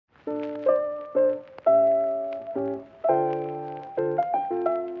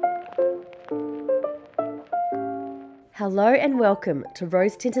Hello and welcome to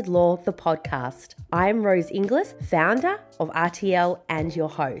Rose Tinted Law, the podcast. I'm Rose Inglis, founder of RTL and your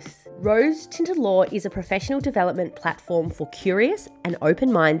host. Rose Tinted Law is a professional development platform for curious and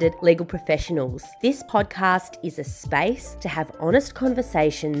open-minded legal professionals. This podcast is a space to have honest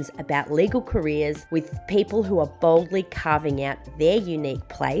conversations about legal careers with people who are boldly carving out their unique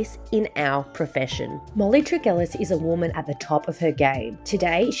place in our profession. Mollie Tregillis is a woman at the top of her game.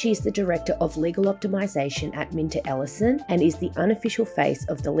 Today, she's the Director of Legal Optimisation at Ellison and is the unofficial face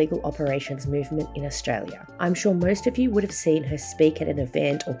of the legal operations movement in Australia. I'm sure most of you would have seen her speak at an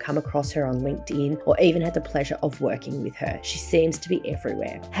event or come across her on LinkedIn or even had the pleasure of working with her. She seems to be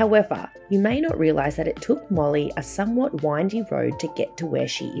everywhere. However, you may not realise that it took Mollie a somewhat windy road to get to where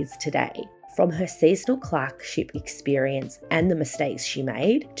she is today. From her seasonal clerkship experience and the mistakes she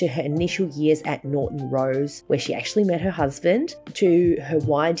made, to her initial years at Norton Rose, where she actually met her husband, to her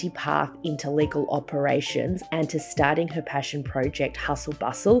windy path into legal operations, and to starting her passion project Hustle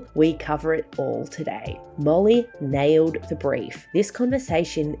Bustle, we cover it all today. Mollie nailed the brief. This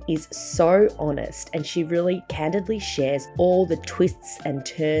conversation is so honest, and she really candidly shares all the twists and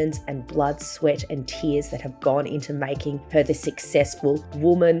turns and blood, sweat and tears that have gone into making her the successful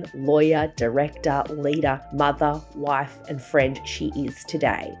woman, lawyer, director, leader, mother, wife and friend she is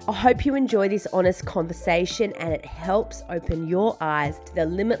today. I hope you enjoy this honest conversation and it helps open your eyes to the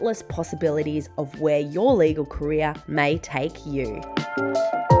limitless possibilities of where your legal career may take you.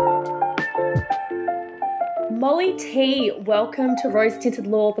 Mollie T, welcome to Rose Tinted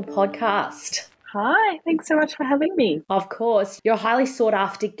Law, the podcast. Hi, thanks so much for having me. Of course. You're a highly sought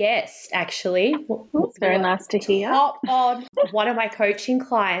after guest, actually. It's very nice to hear. Hop on one of my coaching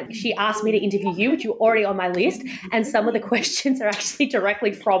clients. She asked me to interview you, which you're already on my list, and some of the questions are actually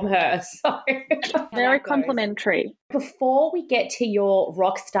directly from her. So very complimentary. Before we get to your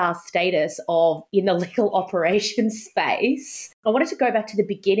rock star status of in the legal operations space, I wanted to go back to the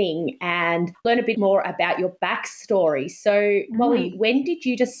beginning and learn a bit more about your backstory. So, Mollie, when did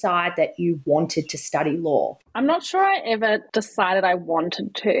you decide that you wanted to study law? I'm not sure I ever decided I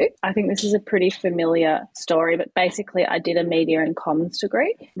wanted to. I think this is a pretty familiar story, but basically I did a media and comms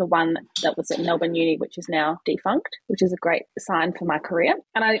degree, the one that was at Melbourne Uni, which is now defunct, which is a great sign for my career.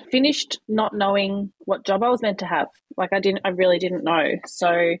 And I finished not knowing what job I was meant to have. I really didn't know.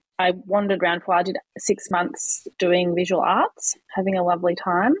 So I wandered around I did 6 months doing visual arts, having a lovely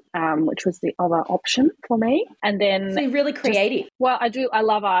time, which was the other option for me. And then... So you're really creative. I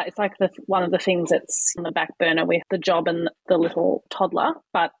love art. It's like one of the things that's on the back burner with the job and the little toddler,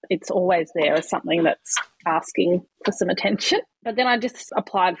 but it's always there as something that's asking for some attention. But then I just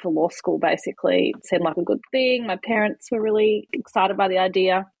applied for law school, basically. It seemed like a good thing. My parents were really excited by the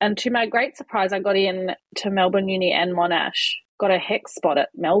idea. And to my great surprise, I got in to Melbourne Uni and Monash. Got a HEC spot at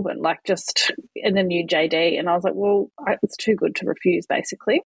Melbourne, just in the new JD. And I was like, well, it's too good to refuse,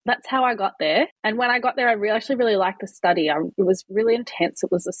 basically. That's how I got there. And when I got there, I actually really liked the study. It was really intense.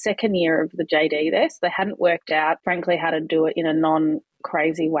 It was the second year of the JD there. So they hadn't worked out, frankly, how to do it in a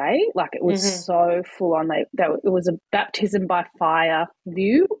non-crazy way. It was so full on. It was a baptism by fire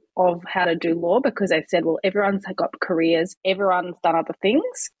view of how to do law, because they said, well, everyone's got careers, everyone's done other things.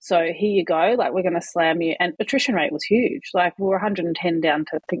 So here you go, we're going to slam you. And attrition rate was huge. We were 110 down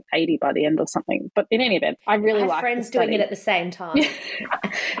to, I think, 80 by the end or something. But in any event, I really liked friends doing it at the same time.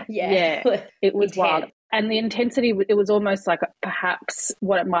 Yeah, it was wild. And the intensity, it was almost like perhaps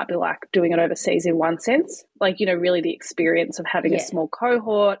what it might be like doing it overseas in one sense, really the experience of having a small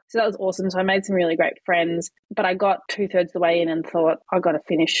cohort. So that was awesome. So I made some really great friends, but I got 2/3 of the way in and thought, I've got to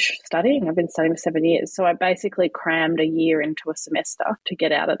finish studying. I've been studying for 7 years. So I basically crammed a year into a semester to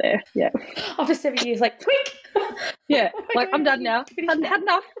get out of there. Yeah. After 7 years, quick. Yeah. I'm done now.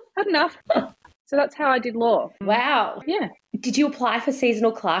 Had enough. So that's how I did law. Wow. Yeah. Did you apply for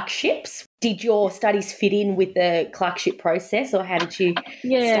seasonal clerkships? Did your studies fit in with the clerkship process, or how did you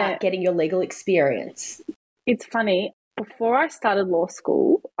start getting your legal experience? It's funny. Before I started law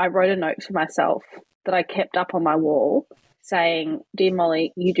school, I wrote a note for myself that I kept up on my wall saying, "Dear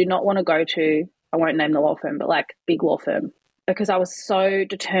Mollie, you do not want to go to," I won't name the law firm, but big law firm. Because I was so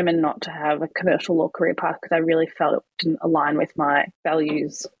determined not to have a commercial law career path, because I really felt it didn't align with my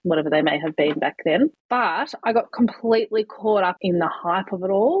values, whatever they may have been back then. But I got completely caught up in the hype of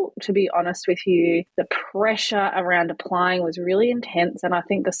it all. To be honest with you, the pressure around applying was really intense. And I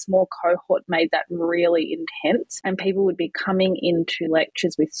think the small cohort made that really intense. And people would be coming into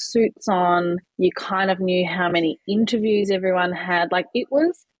lectures with suits on. You kind of knew how many interviews everyone had. It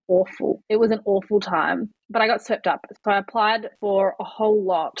was awful. It was an awful time, but I got swept up. So I applied for a whole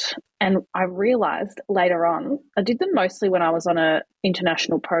lot And I realised later on, I did them mostly when I was on an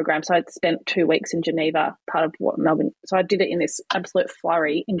international program. So I'd spent 2 weeks in Geneva, part of what Melbourne. So I did it in this absolute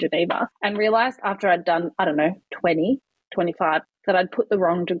flurry in Geneva, and realised after I'd done, 20, 25, that I'd put the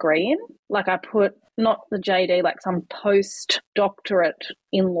wrong degree in. Like I put not the JD, like some postdoctorate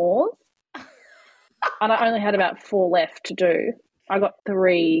in laws. And I only had about 4 left to do. I got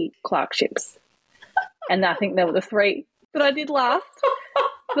 3 clerkships. And I think they were the 3 that I did last.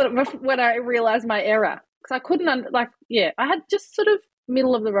 But when I realised my error, because I couldn't, I had just sort of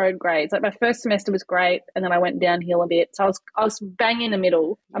middle of the road grades. Like my first semester was great, and then I went downhill a bit. So I was bang in the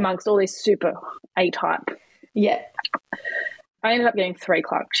middle amongst all these super A-type. Yeah. I ended up getting 3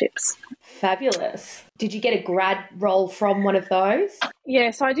 clerkships. Fabulous. Did you get a grad role from one of those?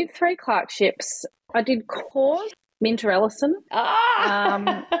 Yeah, so I did 3 clerkships. I did Cause, Minter Ellison,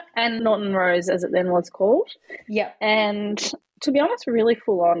 and Norton Rose, as it then was called. Yep. And to be honest, really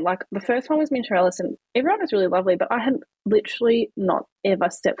full on. Like the first one was Minter Ellison. Everyone was really lovely, but I had literally not ever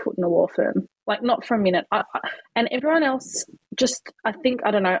stepped foot in a law firm. Like not for a minute. And everyone else just, I think, I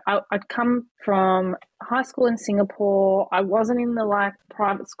don't know, I'd come from high school in Singapore. I wasn't in the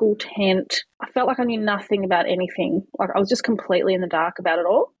private school tent. I felt like I knew nothing about anything. Like I was just completely in the dark about it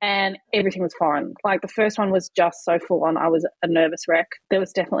all, and everything was foreign. Like the first one was just so full on. I was a nervous wreck. There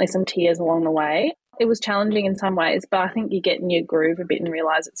was definitely some tears along the way. It was challenging in some ways, but I think you get in your groove a bit and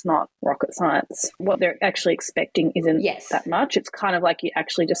realise it's not rocket science. What they're actually expecting isn't that much. It's kind of like you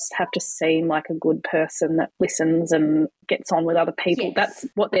actually just have to seem like a good person that listens and gets on with other people. Yes. That's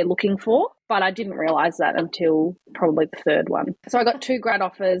what they're looking for. But I didn't realise that until probably the 3rd one. So I got 2 grad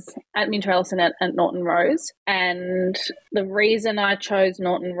offers at Minter Ellison and at Norton Rose. And the reason I chose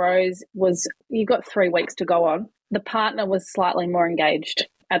Norton Rose was you got 3 weeks to go on. The partner was slightly more engaged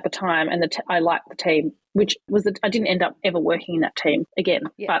at the time, and I liked the team, which was I didn't end up ever working in that team again,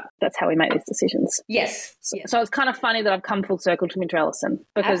 but that's how we make these decisions. Yes. So it's kind of funny that I've come full circle to Minter Ellison.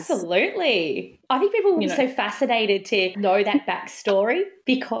 Absolutely. I think people will be so fascinated to know that backstory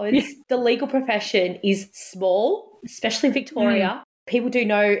because the legal profession is small, especially Victoria. People do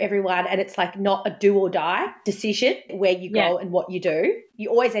know everyone, and it's like not a do or die decision where you go and what you do. You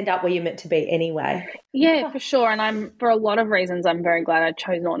always end up where you're meant to be anyway. Yeah, for sure. And for a lot of reasons, I'm very glad I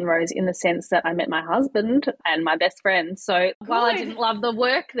chose Norton Rose in the sense that I met my husband and my best friend. So while I didn't love the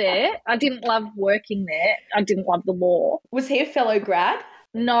work there, I didn't love working there. I didn't love the law. Was he a fellow grad?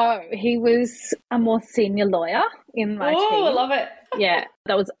 No, he was a more senior lawyer in my team. Oh, I love it. Yeah,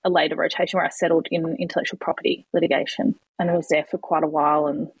 that was a later rotation where I settled in intellectual property litigation, and I was there for quite a while,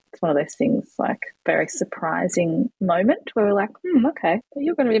 and it's one of those things, like very surprising moment where we're like, okay,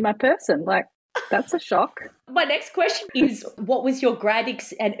 you're going to be my person. Like, that's a shock. My next question is, what was your grad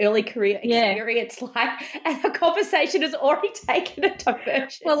and early career experience like? And the conversation has already taken a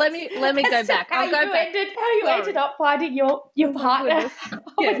diversion. Well, let me go back. How you ended up finding your partner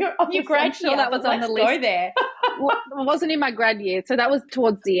on your grad year. That was on the list. Go there. Well, it wasn't in my grad year, so that was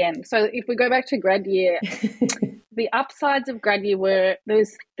towards the end. So if we go back to grad year, the upsides of grad year were there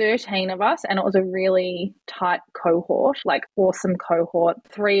was 13 of us, and it was a really tight cohort, like awesome cohort.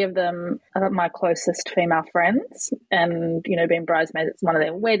 3 of them are my closest female friends, and being bridesmaids, it's one of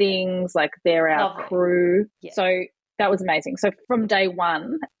their weddings, like they're our crew. So that was amazing. So from day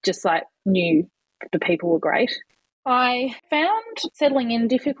one, just like knew the people were great. I found settling in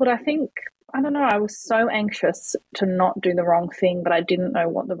difficult. I don't know, I was so anxious to not do the wrong thing, but I didn't know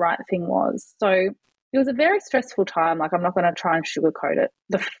what the right thing was. So it was a very stressful time. Like, I'm not going to try and sugarcoat it.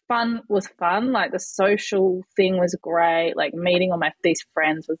 The fun was fun. Like, the social thing was great. Like, meeting all these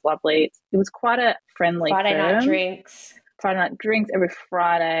friends was lovely. It was quite a friendly Friday firm. Friday night drinks every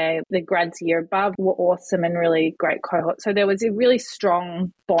Friday. The grads year above were awesome and really great cohort. So there was a really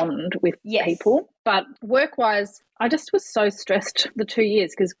strong bond with people. But work-wise, I just was so stressed the 2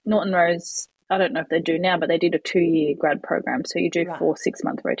 years because Norton Rose, I don't know if they do now, but they did a 2-year grad program. So you do 4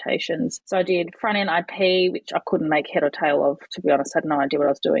 6-month rotations. So I did front-end IP, which I couldn't make head or tail of, to be honest. I had no idea what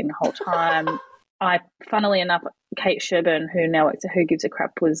I was doing the whole time. Funnily enough, Kate Sherburn, who now works at Who Gives a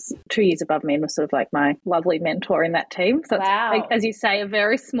Crap, was 2 years above me and was sort of like my lovely mentor in that team. So it's, like, as you say, a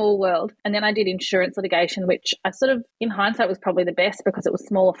very small world. And then I did insurance litigation, which I sort of, in hindsight, was probably the best because it was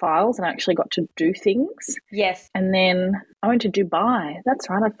smaller files and I actually got to do things. Yes. And then I went to Dubai. That's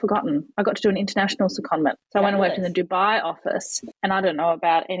right, I'd forgotten. I got to do an international secondment. So I went and worked in the Dubai office. And I don't know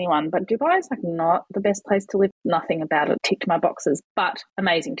about anyone, but Dubai is like not the best place to live. Nothing about it ticked my boxes, but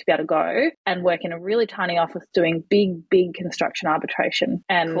amazing to be able to go and work in a really tiny office doing big construction arbitration.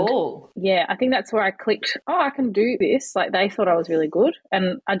 And yeah, I think that's where I clicked, I can do this. Like, they thought I was really good.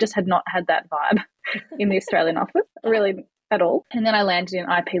 And I just had not had that vibe in the Australian office. Really at all. And then I landed in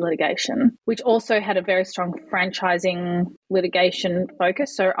IP litigation, which also had a very strong franchising litigation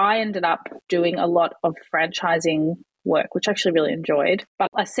focus. So I ended up doing a lot of franchising work, which I actually really enjoyed. But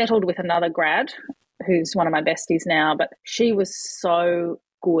I settled with another grad who's one of my besties now, but she was so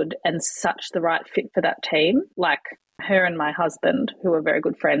good and such the right fit for that team. Like, her and my husband, who are very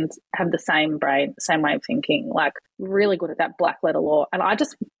good friends, have the same brain, same way of thinking, like really good at that black letter law. And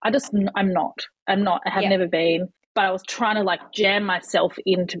I'm not, I have never been, but I was trying to like jam myself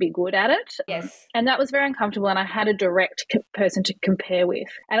in to be good at it. Yes. And that was very uncomfortable. And I had a direct person to compare with.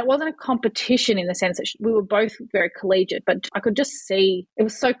 And it wasn't a competition in the sense that we were both very collegiate, but I could just see it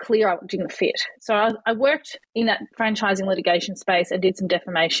was so clear I didn't fit. So I worked in that franchising litigation space and did some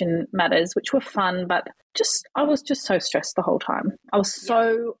defamation matters, which were fun, but I was just so stressed the whole time. I was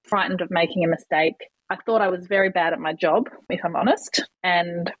so frightened of making a mistake. I thought I was very bad at my job, if I'm honest,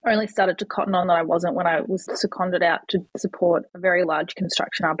 and only started to cotton on that I wasn't when I was seconded out to support a very large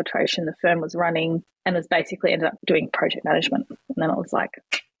construction arbitration the firm was running, and was basically ended up doing project management. And then I was like,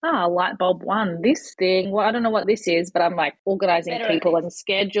 light bulb one, this thing. Well, I don't know what this is, but I'm like organising people and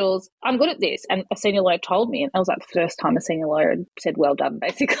schedules. I'm good at this. And a senior lawyer told me, and that was like the first time a senior lawyer had said, well done,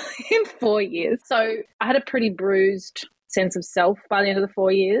 basically, in 4 years. So I had a pretty bruised sense of self by the end of the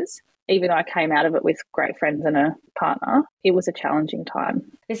 4 years. Even though I came out of it with great friends and a partner, it was a challenging time.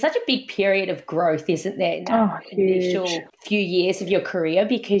 There's such a big period of growth, isn't there, in that huge. initial few years of your career?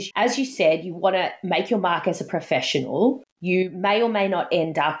 Because as you said, you want to make your mark as a professional. You may or may not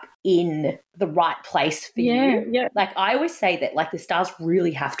end up in the right place for you. Yeah. Like I always say that like the stars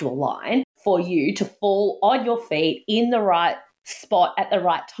really have to align for you to fall on your feet in the right spot at the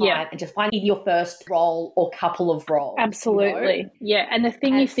right time and just find in your first role or couple of roles. Absolutely. You know? Yeah. And the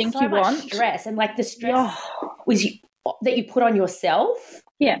thing you think so you much want. Stress and like the stress was that you put on yourself.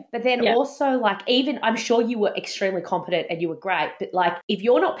 Yeah. But then also like even I'm sure you were extremely competent and you were great, but like if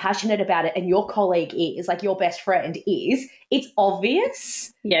you're not passionate about it and your colleague is, like your best friend is, it's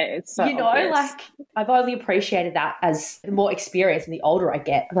obvious. Yeah, it's so obvious. Like I've only appreciated that as the more experience and the older I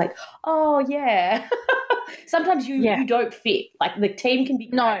get. I'm like, oh yeah. Sometimes you don't fit. Like the team can be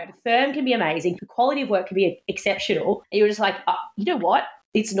great, the firm can be amazing, the quality of work can be exceptional, and you're just like, you know what?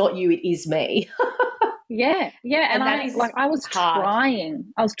 It's not you, it is me. Yeah. And I was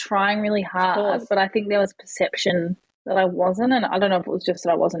trying really hard, but I think there was perception that I wasn't, and I don't know if it was just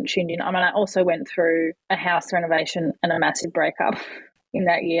that I wasn't tuned in. I mean, I also went through a house renovation and a massive breakup in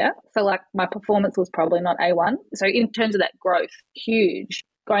that year. So like my performance was probably not A1. So in terms of that growth, huge.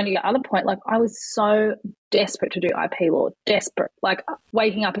 Going to your other point, like I was so desperate to do IP law, desperate, like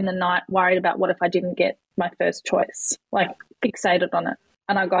waking up in the night worried about what if I didn't get my first choice, like fixated on it.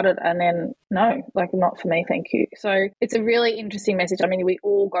 And I got it, and then no, like not for me, thank you. So it's a really interesting message. I mean, we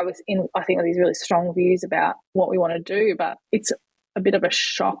all go in, I think, with these really strong views about what we want to do, but it's a bit of a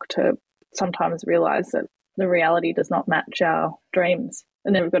shock to sometimes realise that the reality does not match our dreams.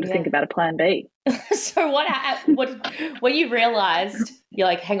 And then we've got to think about a plan B. So when you realised, you're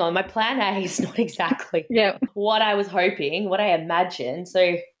like, hang on, my plan A is not exactly what I was hoping, what I imagined.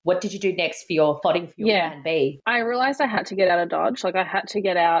 So what did you do next for your plotting for your plan B? I realised I had to get out of Dodge. Like I had to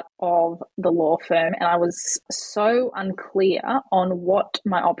get out of the law firm, and I was so unclear on what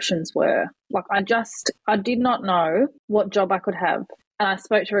my options were. Like I did not know what job I could have. And I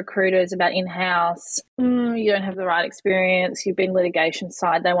spoke to recruiters about in-house. You don't have the right experience. You've been litigation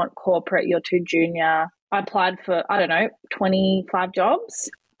side. They want corporate. You're too junior. I applied for, 25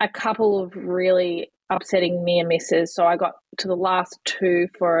 jobs. A couple of really upsetting near misses. So I got to the last two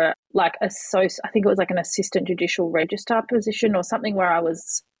for I think it was like an assistant judicial registrar position or something where I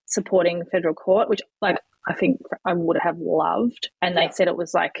was supporting federal court, which I think I would have loved. And they said it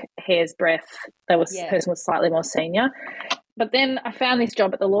was like hair's breadth. The person was slightly more senior. But then I found this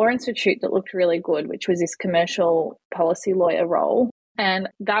job at the Law Institute that looked really good, which was this commercial policy lawyer role. And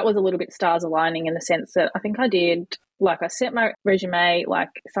that was a little bit stars aligning in the sense that I think I did, I sent my resume,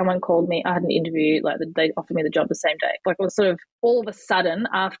 someone called me, I had an interview, they offered me the job the same day. It was sort of all of a sudden,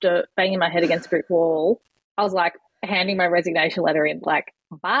 after banging my head against a brick wall, I was handing my resignation letter in,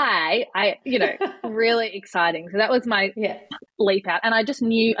 bye. Really exciting. So that was my leap out. And I just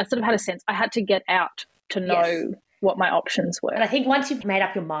knew, I sort of had a sense I had to get out to know what my options were. And I think once you've made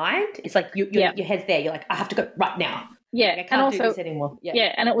up your mind, it's like your head's there. You're like, I have to go right now. Yeah. I can't do this anymore.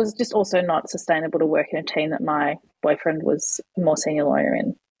 Yeah. And it was just also not sustainable to work in a team that my boyfriend was a more senior lawyer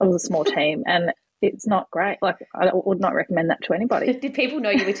in. It was a small team and it's not great. I would not recommend that to anybody. Did people know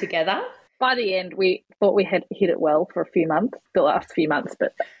you were together? By the end, we thought we had hit it well for a few months, the last few months,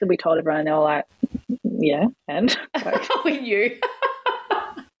 but we told everyone and they were like, yeah, and we knew.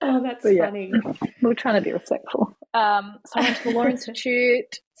 Oh, that's funny. We're trying to be respectful. So I went to the Law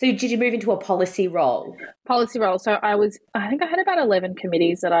Institute. So did you move into a policy role? Policy role. So I think I had about 11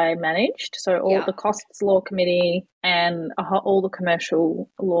 committees that I managed. So all the costs law committee and all the commercial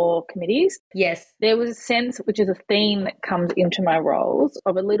law committees. Yes. There was a sense, which is a theme that comes into my roles,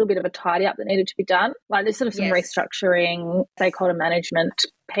 of a little bit of a tidy up that needed to be done. Like there's sort of some restructuring, stakeholder management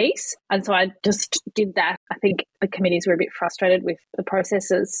piece. And so I just did that. I think the committees were a bit frustrated with the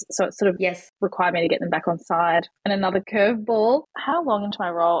processes. So it sort of required me to get them back on side. And another curveball, how long into my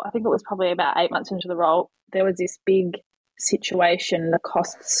role? I think it was probably about 8 months into the role. There was this big situation. The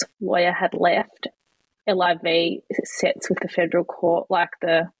costs lawyer had left. LIV sets with the federal court, like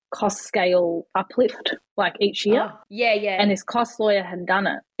the cost scale uplift, like each year. And this cost lawyer had done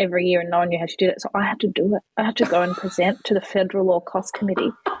it every year and no one knew how to do it. So I had to do it. I had to go and present to the Federal Law Cost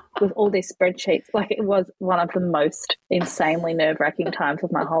Committee with all these spreadsheets. Like it was one of the most insanely nerve-wracking times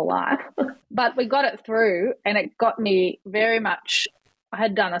of my whole life. But we got it through and it got me very much, I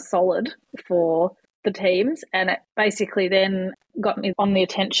had done a solid for the teams, and it basically then got me on the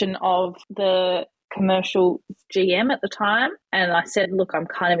attention of the commercial GM at the time, and I said, look, I'm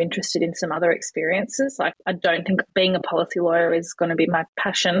kind of interested in some other experiences. Like I don't think being a policy lawyer is going to be my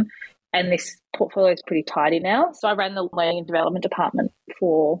passion, and this portfolio is pretty tidy now. So I ran the learning and development department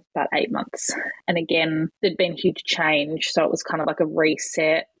for about 8 months, and again there'd been huge change, so it was kind of like a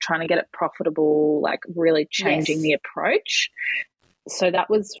reset, trying to get it profitable, like really changing the approach. So that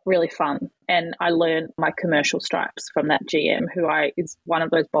was really fun, and I learned my commercial stripes from that GM, who is one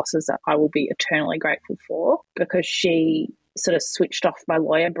of those bosses that I will be eternally grateful for, because she sort of switched off my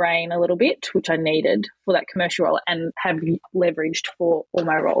lawyer brain a little bit, which I needed for that commercial role and have leveraged for all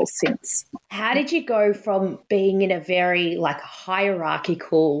my roles since. How did you go from being in a very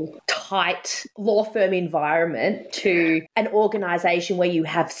hierarchical, tight law firm environment to an organisation where you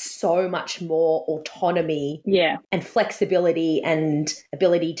have so much more autonomy and flexibility and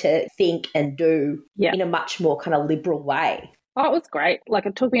ability to think and do in a much more kind of liberal way? Oh, it was great. Like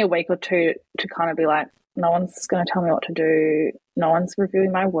it took me a week or two to kind of be like, no one's going to tell me what to do. No one's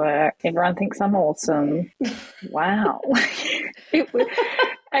reviewing my work. Everyone thinks I'm awesome. Wow. It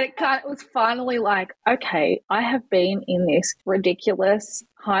was finally like, okay, I have been in this ridiculous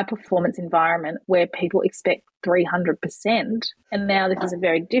high-performance environment where people expect 300%, and now this is a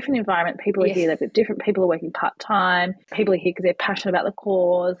very different environment. People are here, they've got different people are working part-time. People are here because they're passionate about the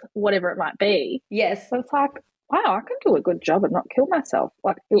cause, whatever it might be. Yes. So it's like, wow, I can do a good job and not kill myself.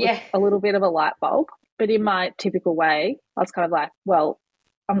 Like it was a little bit of a light bulb. But in my typical way, I was kind of like, well,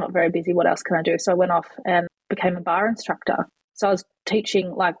 I'm not very busy. What else can I do? So I went off and became a bar instructor. So I was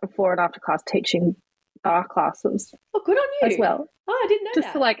teaching, like before and after class, teaching bar classes. Oh, good on you. As well. Oh, I didn't know that.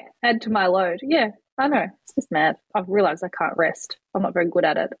 Just to add to my load. Yeah, I know. It's just mad. I've realised I can't rest. I'm not very good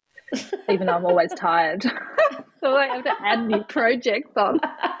at it, even though I'm always tired. So I have to add new projects on.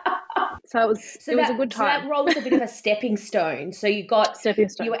 So it was a good time. So that role was a bit of a stepping stone. So you got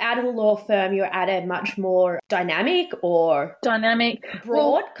you were out of the law firm, you were at a much more dynamic,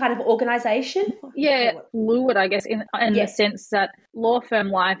 broad kind of organisation. Yeah, fluid, I guess, in the sense that law firm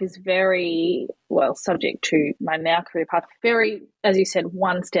life is very, well, subject to my now career path, very, as you said,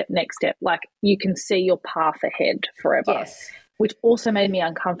 one step, next step. Like you can see your path ahead forever. Yes. Which also made me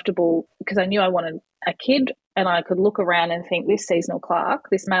uncomfortable because I knew I wanted a kid. And I could look around and think, this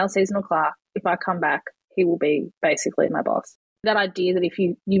male seasonal clerk, if I come back, he will be basically my boss. That idea that if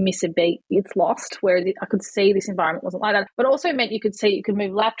you miss a beat, it's lost, whereas I could see this environment wasn't like that. But it also meant you could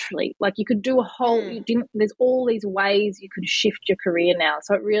move laterally. Like you could do a whole, there's all these ways you could shift your career now.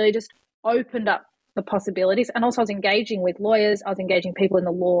 So it really just opened up the possibilities. And also I was engaging with lawyers, I was engaging people in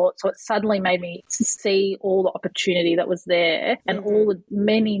the law. So it suddenly made me see all the opportunity that was there and all the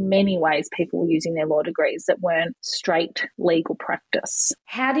many, many ways people were using their law degrees that weren't straight legal practice.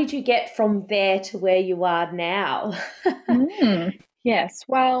 How did you get from there to where you are now? Yes.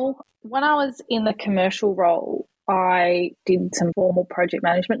 Well, when I was in the commercial role, I did some formal project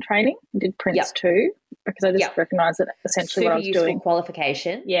management training. I did Prince 2 because I just recognised that essentially what I was doing. Super useful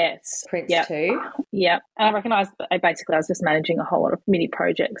qualification. Yes. Prince 2. Yeah. And I recognised that I was just managing a whole lot of mini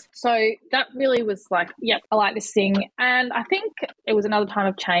projects. So that really was like, I like this thing. And I think it was another time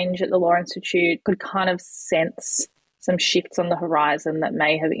of change at the Law Institute. Could kind of sense some shifts on the horizon that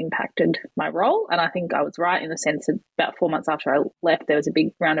may have impacted my role. And I think I was right in the sense that about 4 months after I left, there was a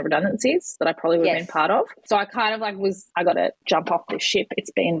big round of redundancies that I probably would have been part of. So I kind of I got to jump off this ship. It's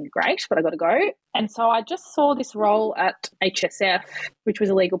been great, but I got to go. And so I just saw this role at HSF, which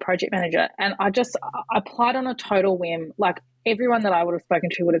was a legal project manager. And I applied on a total whim. Like everyone that I would have spoken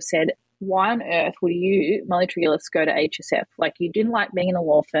to would have said, why on earth would you, Mollie Tregillis, go to HSF? Like, you didn't like being in a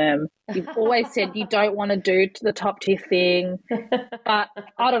law firm. You've always said you don't want to do the top tier thing. But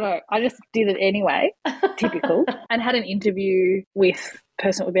I don't know. I just did it anyway. Typical. And had an interview with the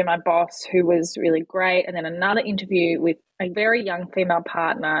person that would be my boss, who was really great. And then another interview with a very young female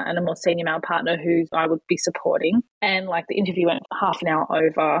partner and a more senior male partner who I would be supporting. And like, the interview went half an hour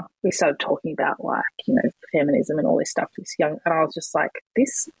over. We started talking about, like, you know, feminism and all this stuff. This young, and I was just like,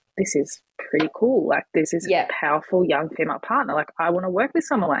 this is pretty cool. Like, this is a powerful young female partner. Like, I want to work with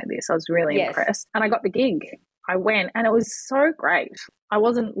someone like this. I was really impressed. And I got the gig. I went, and it was so great. I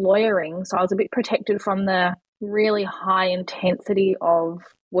wasn't lawyering, so I was a bit protected from the really high intensity of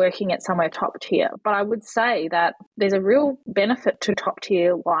working at somewhere top tier. But I would say that there's a real benefit to top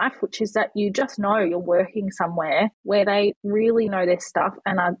tier life, which is that you just know you're working somewhere where they really know their stuff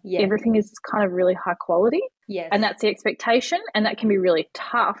and everything is kind of really high quality. Yes. And that's the expectation, and that can be really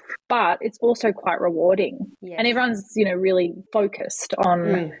tough, but it's also quite rewarding. Yes. And everyone's, you know, really focused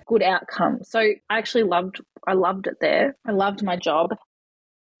on good outcomes. So I loved it there. I loved my job.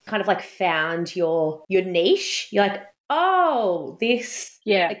 Kind of like found your niche. You're like, oh, this.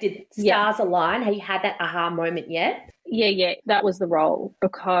 Yeah. Like, did stars align? Have you had that aha moment yet? Yeah. That was the role,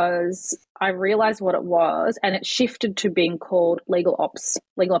 because I realised what it was, and it shifted to being called legal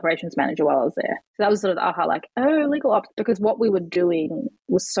operations manager while I was there. So that was sort of the aha, like, oh, legal ops, because what we were doing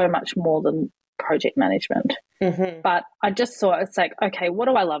was so much more than project management. Mm-hmm. But I just saw it's like, okay, what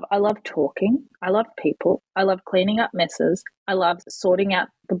do I love? I love talking. I love people. I love cleaning up messes. I love sorting out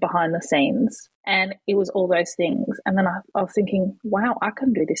the behind the scenes. And it was all those things. And then I was thinking, wow, I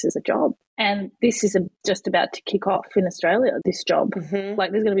can do this as a job. And this is just about to kick off in Australia, this job. Mm-hmm.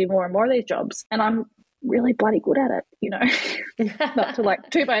 Like, there's going to be more and more of these jobs. And I'm really bloody good at it, you know, not to like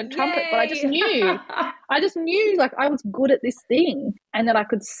toot my own trumpet, but I just knew like I was good at this thing, and that I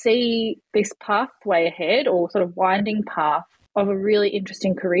could see this pathway ahead, or sort of winding path of a really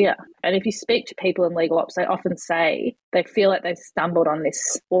interesting career. And if you speak to people in legal ops, they often say they feel like they've stumbled on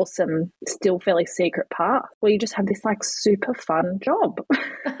this awesome, still fairly secret path where you just have this like super fun job.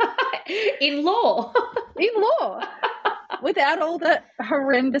 In law. In law. Without all the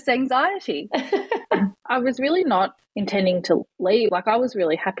horrendous anxiety. I was really not intending to leave. Like, I was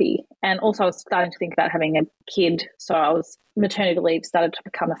really happy. And also I was starting to think about having a kid. So maternity leave started to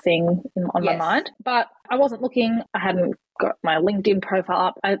become a thing on my mind. But I wasn't looking. I hadn't got my LinkedIn profile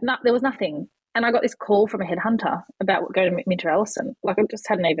up. There was nothing. And I got this call from a headhunter about going to Minter Ellison. Like, I just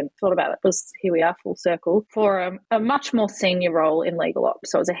hadn't even thought about it. Here we are, full circle, for a much more senior role in legal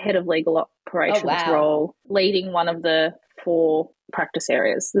ops. So it was a head of legal operations role, leading one of the 4 practice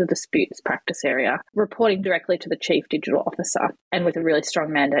areas, the disputes practice area, reporting directly to the chief digital officer, and with a really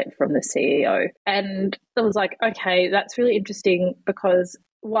strong mandate from the CEO. And it was like, okay, that's really interesting, because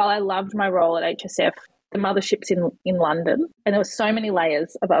while I loved my role at HSF, the mothership's in London, and there were so many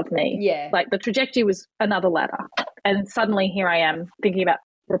layers above me. Yeah. Like, the trajectory was another ladder. And suddenly here I am thinking about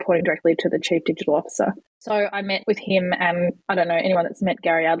reporting directly to the chief digital officer. So I met with him, and I don't know, anyone that's met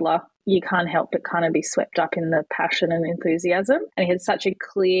Gary Adler, you can't help but kind of be swept up in the passion and enthusiasm. And he had such a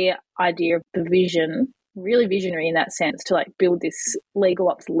clear idea of the vision, really visionary in that sense, to like build this legal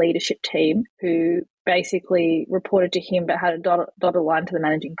ops leadership team who basically reported to him but had a dotted line to the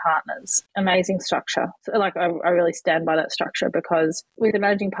managing partners. Amazing structure. So like, I really stand by that structure, because with the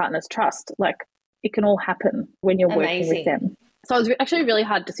managing partners trust, like, it can all happen when you're working with them. So it was actually a really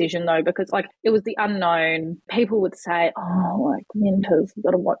hard decision though, because like, it was the unknown. People would say, oh, like, Minters, you've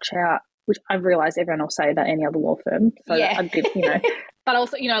got to watch out, which I've realised everyone will say about any other law firm. So I did, you know, but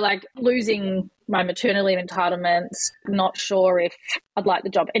also, you know, like, losing my maternity leave entitlements, not sure if I'd like the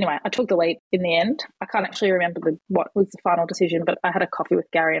job. Anyway, I took the leap in the end. I can't actually remember what was the final decision, but I had a coffee with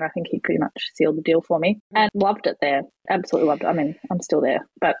Gary, and I think he pretty much sealed the deal for me, and loved it there. Absolutely loved it. I mean, I'm still there,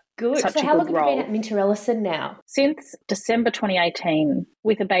 but good. So how long have you been at Minter Ellison now? Since December 2018,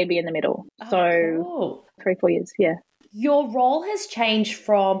 with a baby in the middle. Cool. 3-4 years, yeah. Your role has changed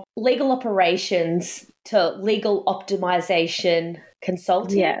from legal operations to legal optimisation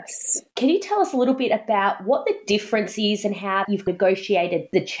consulting. Yes. Can you tell us a little bit about what the difference is and how you've negotiated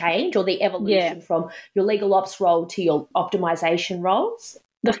the change or the evolution from your legal ops role to your optimisation roles?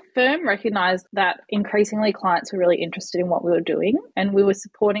 The firm recognised that increasingly clients were really interested in what we were doing, and we were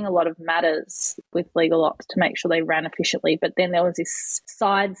supporting a lot of matters with legal ops to make sure they ran efficiently. But then there was this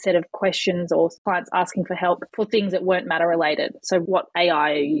side set of questions or clients asking for help for things that weren't matter related. So what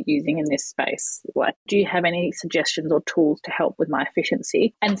AI are you using in this space? Like, do you have any suggestions or tools to help with my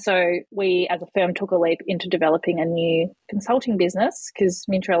efficiency? And so we as a firm took a leap into developing a new consulting business, because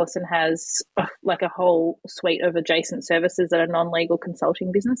Minter Ellison has like a whole suite of adjacent services that are non-legal consulting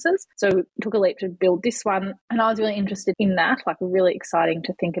consulting businesses. So we took a leap to build this one. And I was really interested in that, like really exciting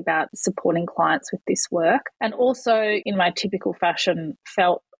to think about supporting clients with this work. And also in my typical fashion,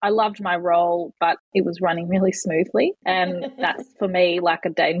 felt I loved my role, but it was running really smoothly. And that's for me like a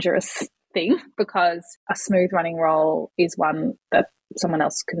dangerous thing, because a smooth running role is one that someone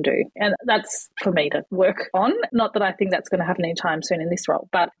else can do. And that's for me to work on. Not that I think that's going to happen anytime soon in this role.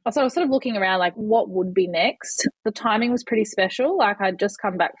 But also I was sort of looking around like what would be next. The timing was pretty special. Like I'd just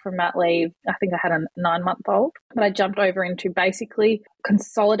come back from mat leave. I think I had a 9-month-old. But I jumped over into basically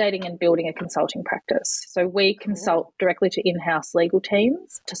consolidating and building a consulting practice. So we consult directly to in-house legal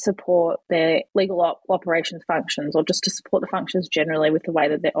teams to support their legal operations functions, or just to support the functions generally with the way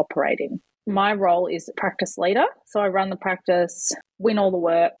that they're operating. My role is practice leader. So I run the practice, win all the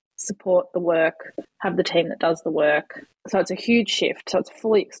work, support the work, have the team that does the work. So it's a huge shift. So it's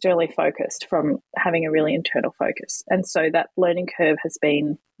fully externally focused from having a really internal focus. And so that learning curve has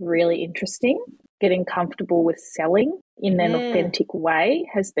been really interesting. Getting comfortable with selling in an authentic way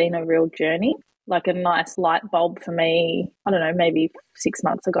has been a real journey. Like a nice light bulb for me, I don't know, maybe 6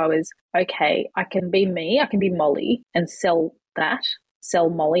 months ago is, okay, I can be me, I can be Mollie and sell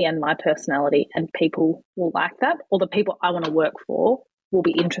Mollie and my personality, and people will like that, or the people I want to work for will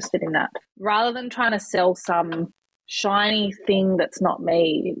be interested in that, rather than trying to sell some shiny thing that's not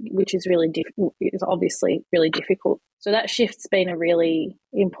me, which is is obviously really difficult. So that shift's been a really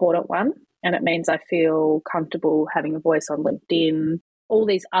important one, and it means I feel comfortable having a voice on LinkedIn. All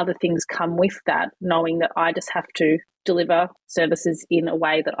these other things come with that, knowing that I just have to deliver services in a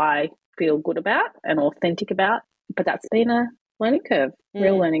way that I feel good about and authentic about. But that's been a learning curve,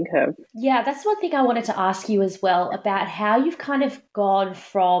 real learning curve. Yeah, that's one thing I wanted to ask you as well, about how you've kind of gone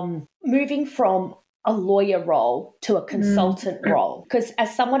from moving from a lawyer role to a consultant role. Because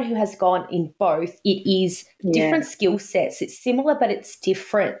as someone who has gone in both, it is different skill sets. It's similar, but it's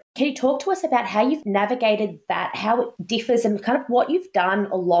different. Can you talk to us about how you've navigated that, how it differs, and kind of what you've done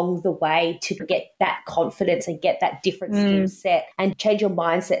along the way to get that confidence and get that different skill set and change your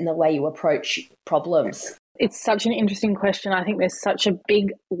mindset in the way you approach problems? It's such an interesting question. I think there's such a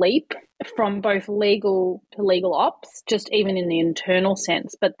big leap from both legal to legal ops, just even in the internal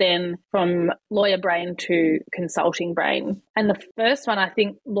sense, but then from lawyer brain to consulting brain. And the first one, I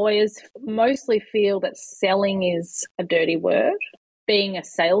think lawyers mostly feel that selling is a dirty word. Being a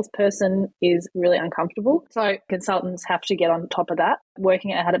salesperson is really uncomfortable. So consultants have to get on top of that,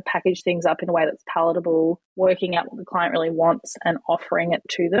 working out how to package things up in a way that's palatable, working out what the client really wants and offering it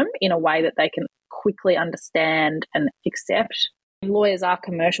to them in a way that they can quickly understand and accept. Lawyers are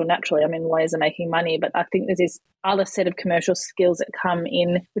commercial naturally. I mean, lawyers are making money, but I think there's this other set of commercial skills that come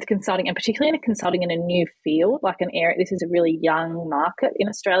in with consulting, and particularly in consulting in a new field, like an area. This is a really young market in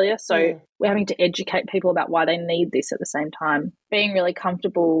Australia. So we're having to educate people about why they need this at the same time. Being really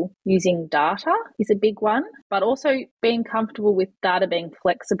comfortable using data is a big one, but also being comfortable with data being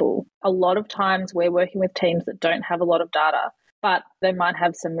flexible. A lot of times we're working with teams that don't have a lot of data, but they might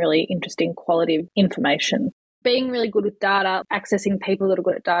have some really interesting quality information. Being really good with data, accessing people that are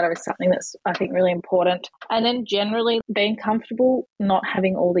good at data is something that's, I think, really important. And then generally being comfortable not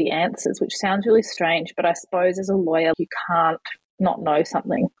having all the answers, which sounds really strange, but I suppose as a lawyer, you can't not know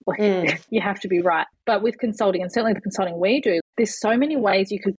something. You have to be right. But with consulting, and certainly the consulting we do, there's so many ways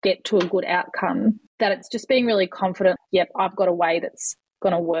you could get to a good outcome that it's just being really confident, yep, I've got a way that's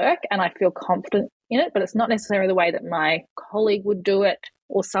going to work and I feel confident in it, but it's not necessarily the way that my colleague would do it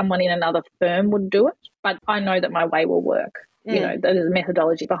or someone in another firm would do it. But I know that my way will work. You know, there's a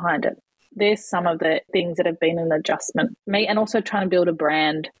methodology behind it. There's some of the things that have been an adjustment for me, and also trying to build a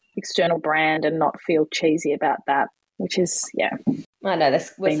brand, external brand, and not feel cheesy about that, which is, I know,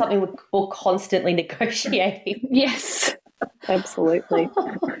 that's something we're constantly negotiating. Yes, absolutely.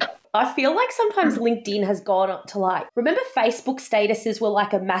 I feel like sometimes LinkedIn has gone up to remember Facebook statuses were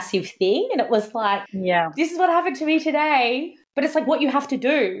like a massive thing, and it was like, this is what happened to me today. But it's like what you have to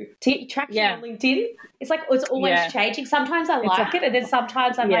do to get traction on LinkedIn. It's like it's always changing. Sometimes I like it, and then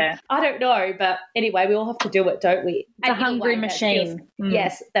sometimes I'm like, I don't know. But anyway, we all have to do it, don't we? It's a hungry machine.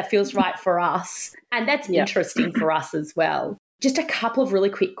 Yes, that feels right for us. And that's interesting for us as well. Just a couple of really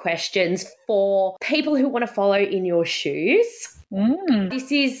quick questions for people who want to follow in your shoes. This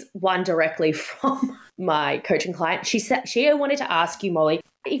is one directly from my coaching client. She wanted to ask you, Mollie,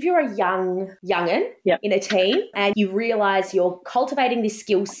 if you're a young'un in a team and you realise you're cultivating this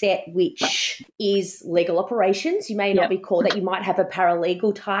skill set, which is legal operations, you may not be called that. You might have a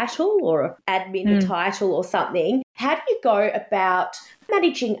paralegal title or admin title or something. How do you go about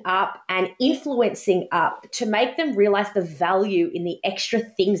managing up and influencing up to make them realize the value in the extra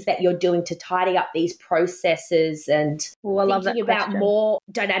things that you're doing to tidy up these processes and thinking about more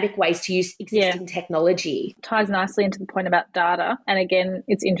dynamic ways to use existing technology? Ties nicely into the point about data. And again,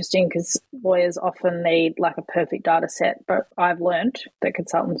 it's interesting because lawyers often need like a perfect data set, but I've learned that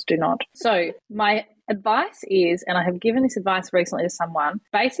consultants do not. So my advice is, and I have given this advice recently to someone,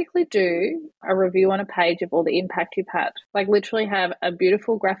 basically do a review on a page of all the impact you've had. Like literally have a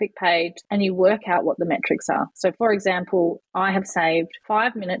beautiful graphic page and you work out what the metrics are. So for example, I have saved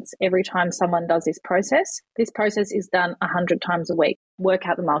 5 minutes every time someone does this process. This process is done 100 times a week. Work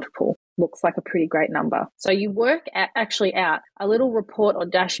out the multiple. Looks like a pretty great number. So you work actually out a little report or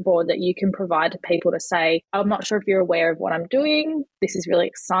dashboard that you can provide to people to say, I'm not sure if you're aware of what I'm doing. This is really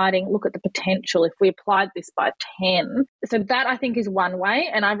exciting. Look at the potential if we applied this by 10. So that I think is one way.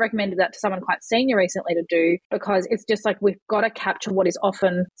 And I've recommended that to someone quite senior recently to do, because it's just like we've got to capture what is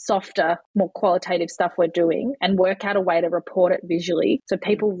often softer, more qualitative stuff we're doing and work out a way to report it visually so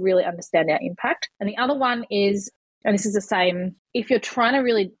people really understand our impact. And the other one is, and this is the same, if you're trying to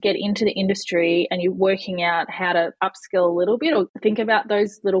really get into the industry and you're working out how to upskill a little bit, or think about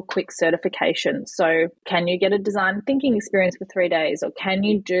those little quick certifications. So can you get a design thinking experience for 3 days? Or can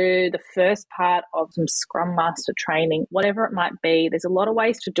you do the first part of some Scrum Master training? Whatever it might be, there's a lot of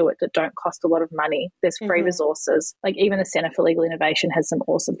ways to do it that don't cost a lot of money. There's free resources. Like even the Centre for Legal Innovation has some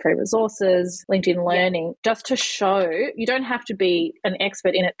awesome free resources, LinkedIn Learning, just to show, you don't have to be an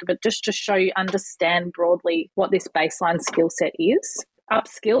expert in it, but just to show you understand broadly what this baseline skill set is.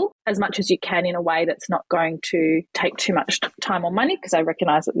 Upskill as much as you can in a way that's not going to take too much time or money, because I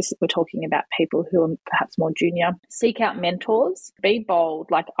recognise that we're talking about people who are perhaps more junior. Seek out mentors. Be bold.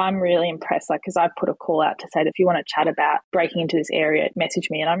 Like I'm really impressed, like because I put a call out to say that if you want to chat about breaking into this area, message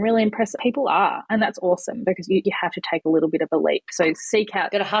me. And I'm really impressed that people are. And that's awesome because you have to take a little bit of a leap. So seek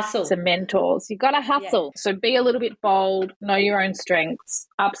out some mentors. You got to hustle. Yeah. So be a little bit bold, know your own strengths,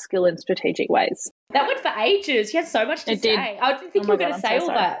 upskill in strategic ways. That went for ages. You had so much to say. I didn't think you were going to say all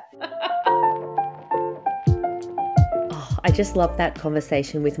that. I just love that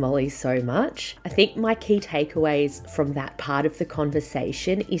conversation with Mollie so much. I think my key takeaways from that part of the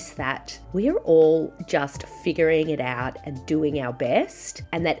conversation is that we're all just figuring it out and doing our best,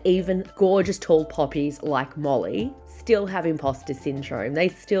 and that even gorgeous tall poppies like Mollie still have imposter syndrome. They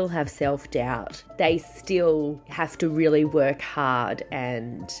still have self-doubt. They still have to really work hard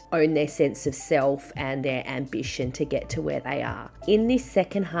and own their sense of self and their ambition to get to where they are. In this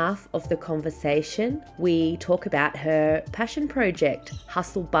second half of the conversation, we talk about her passion project,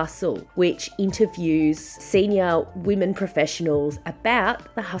 Hustle Bustle, which interviews senior women professionals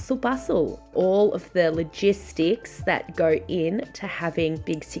about the hustle bustle, all of the logistics that go into having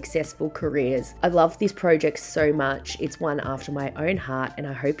big successful careers. I love this project so much. It's one after my own heart, and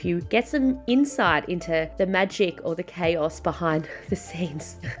I hope you get some insight into the magic or the chaos behind the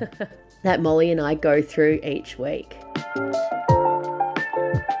scenes that Mollie and I go through each week.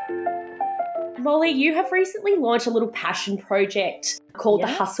 Mollie, you have recently launched a little passion project called the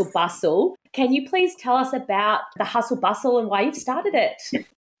Hustle Bustle. Can you please tell us about the Hustle Bustle and why you've started it?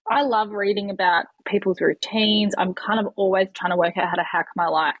 I love reading about people's routines. I'm kind of always trying to work out how to hack my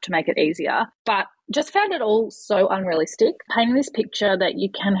life to make it easier, but just found it all so unrealistic. Painting this picture that you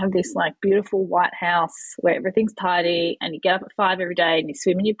can have this like beautiful white house where everything's tidy and you get up at 5 every day and you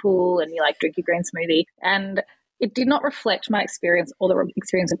swim in your pool and you like drink your green smoothie. And it did not reflect my experience or the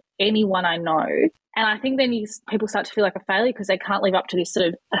experience of anyone I know. And I think then people start to feel like a failure because they can't live up to this sort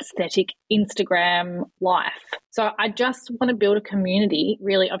of aesthetic Instagram life. So I just want to build a community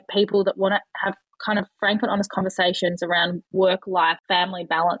really of people that want to have kind of frank and honest conversations around work, life, family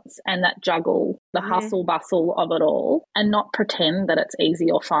balance, and that juggle, the hustle bustle of it all, and not pretend that it's easy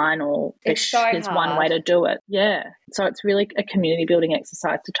or fine or there's one way to do it. Yeah. So it's really a community building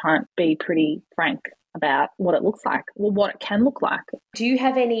exercise to try and be pretty frank about what it looks like, or what it can look like. Do you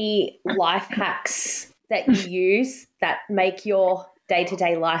have any life hacks that you use that make your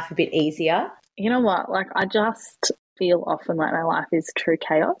day-to-day life a bit easier? You know what? Like I just feel often like my life is true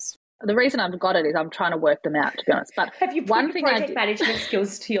chaos. The reason I've got it is I'm trying to work them out, to be honest. But have you put project management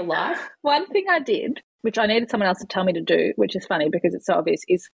skills to your life? One thing I did, which I needed someone else to tell me to do, which is funny because it's so obvious,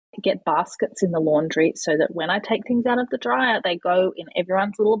 is to get baskets in the laundry so that when I take things out of the dryer, they go in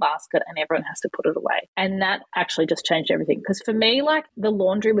everyone's little basket and everyone has to put it away. And that actually just changed everything. Because for me, like the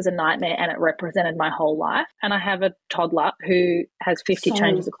laundry was a nightmare and it represented my whole life. And I have a toddler who has 50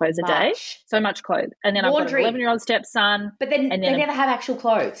 changes of clothes a day. So much clothes. And then laundry. I've got an 11-year-old stepson. But then they never have actual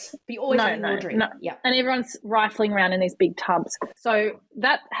clothes. But you always have laundry. No. Yeah. And everyone's rifling around in these big tubs. So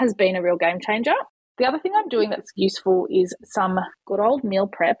that has been a real game changer. The other thing I'm doing that's useful is some good old meal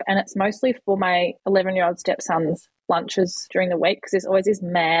prep, and it's mostly for my 11-year-old stepson's lunches during the week, because there's always this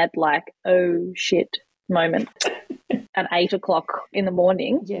mad, like, oh shit moment at 8 o'clock in the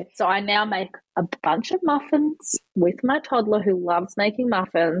morning. Yes. So I now make a bunch of muffins with my toddler who loves making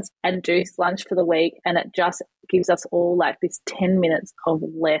muffins, and do his lunch for the week, and it just gives us all like this 10 minutes of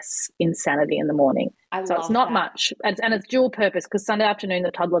less insanity in the morning. So it's not much, and it's dual purpose, because Sunday afternoon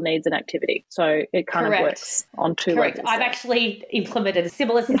the toddler needs an activity, so it kind of works on two levels. I've actually implemented a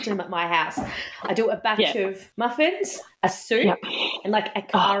similar system at my house. I do a batch of muffins, a soup, and like a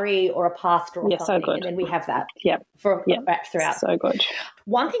curry or a pasta or something, so good. and then we have that for throughout. So good.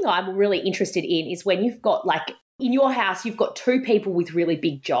 One thing I'm really interested in is when you've got, like, in your house, you've got two people with really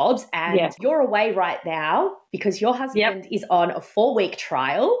big jobs, and you're away right now because your husband is on a 4-week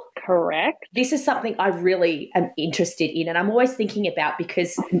trial. Correct. This is something I really am interested in, and I'm always thinking about,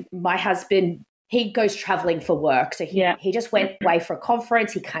 because my husband, he goes traveling for work. So he just went away for a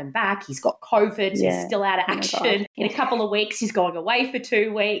conference. He came back. He's got COVID. So he's still out of action. In a couple of weeks, he's going away for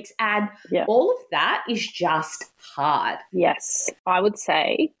 2 weeks. And all of that is just hard. Yes. I would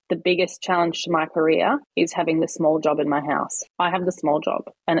say the biggest challenge to my career is having the small job in my house. I have the small job,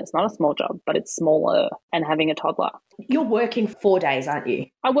 and it's not a small job, but it's smaller, and having a toddler. You're working 4 days, aren't you?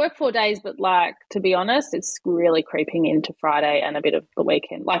 I work 4 days, but, like, to be honest, it's really creeping into Friday and a bit of the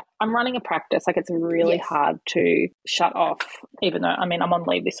weekend. Like, I'm running a practice. Like, it's really hard to shut off, even though, I mean, I'm on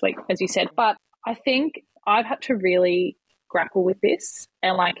leave this week, as you said. But I think I've had to really grapple with this,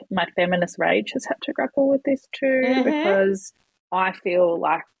 and, like, my feminist rage has had to grapple with this too, because I feel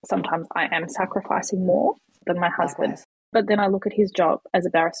like sometimes I am sacrificing more than my husband. But then I look at his job as a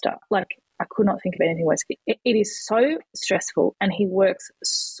barrister. Like, I could not think of anything worse. It is so stressful, and he works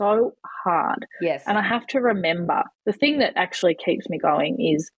so hard. Yes. And I have to remember, the thing that actually keeps me going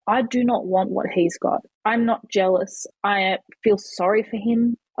is I do not want what he's got. I'm not jealous. I feel sorry for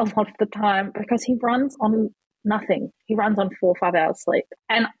him a lot of the time, because he runs on nothing. He runs on 4 or 5 hours sleep.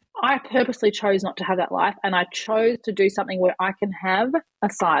 And I purposely chose not to have that life, and I chose to do something where I can have a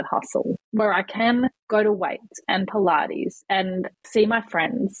side hustle, where I can go to weights and Pilates and see my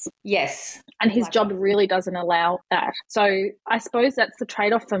friends. Yes. And his job really doesn't allow that. So I suppose that's the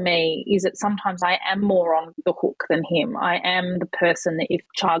trade-off for me, is that sometimes I am more on the hook than him. I am the person that if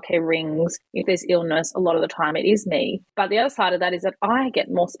childcare rings, if there's illness, a lot of the time it is me. But the other side of that is that I get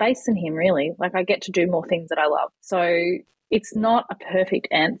more space than him, really. Like, I get to do more things that I love. So it's not a perfect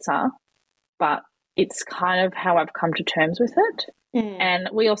answer, but it's kind of how I've come to terms with it. And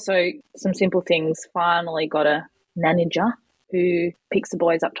we also, some simple things, finally got a manager who picks the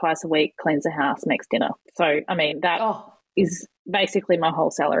boys up twice a week, cleans the house, makes dinner. So, I mean, that is basically my whole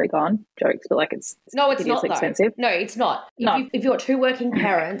salary gone. Jokes, but, like, it's not expensive. No, it's not. If you've got two working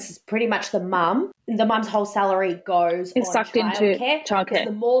parents, it's pretty much the mum. The mum's whole salary goes on sucked into childcare.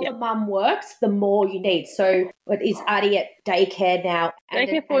 The more the mum works, the more you need. So is Addie at daycare now?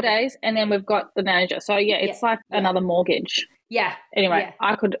 Daycare 4 days, and then we've got the manager. So, it's like another mortgage. Yeah. Anyway,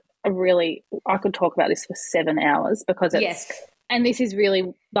 I could talk about this for 7 hours, because it's and this is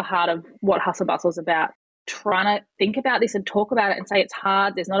really the heart of what Hustle Bustle is about. Trying to think about this and talk about it and say it's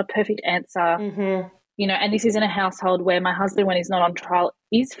hard. There's not a perfect answer. You know, and this is in a household where my husband, when he's not on trial,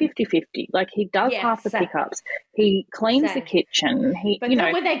 is 50-50. Like, he does half the pickups. He cleans the kitchen. But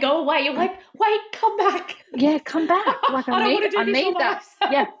then when they go away, you're like, wait, come back. Yeah, come back. Like, I need that.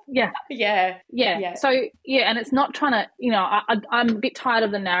 Yeah. So, and it's not trying to, I'm a bit tired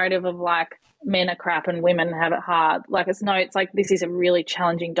of the narrative of, like, men are crap and women have it hard. Like, it's like this is a really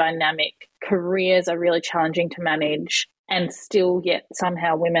challenging dynamic. Careers are really challenging to manage, and still yet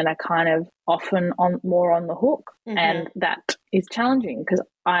somehow women are kind of often more on the hook. And that is challenging, because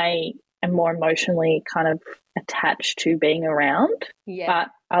I am more emotionally kind of attached to being around. But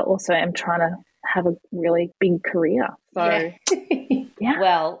I also am trying to have a really big career. So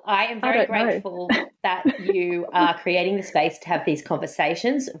Well, I am very grateful that you are creating the space to have these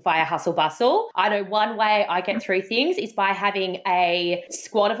conversations via Hustle Bustle. I know one way I get through things is by having a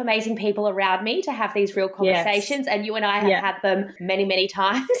squad of amazing people around me to have these real conversations, and you and I have had them many, many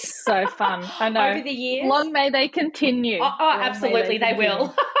times. So fun. I know. Over the years. Long may they continue. Absolutely, they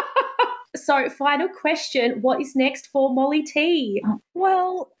will. So, final question, what is next for Mollie T?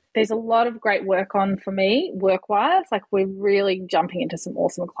 Well, there's a lot of great work on for me, work-wise. Like, we're really jumping into some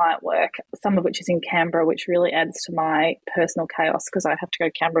awesome client work, some of which is in Canberra, which really adds to my personal chaos, because I have to go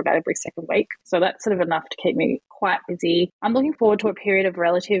to Canberra about every second week. So that's sort of enough to keep me quite busy. I'm looking forward to a period of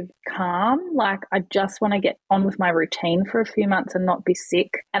relative calm. Like, I just want to get on with my routine for a few months and not be sick.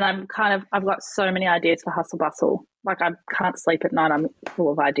 And I've got so many ideas for Hustle Bustle. like I can't sleep at night. I'm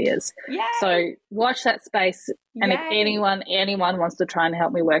full of ideas. Yay! So watch that space. And Yay. if anyone wants to try and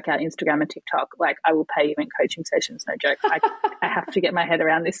help me work out Instagram and TikTok, like I will pay you in coaching sessions, no joke. I have to get my head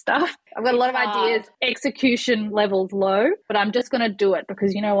around this stuff. I've got a lot of ideas, execution levels low, but I'm just going to do it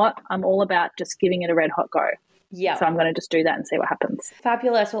because you know what? I'm all about just giving it a red hot go. Yeah. So I'm going to just do that and see what happens.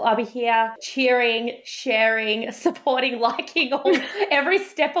 Fabulous. Well, I'll be here cheering, sharing, supporting, liking every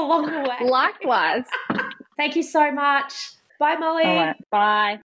step along the way. Likewise. Thank you so much. Bye, Mollie. All right. Bye.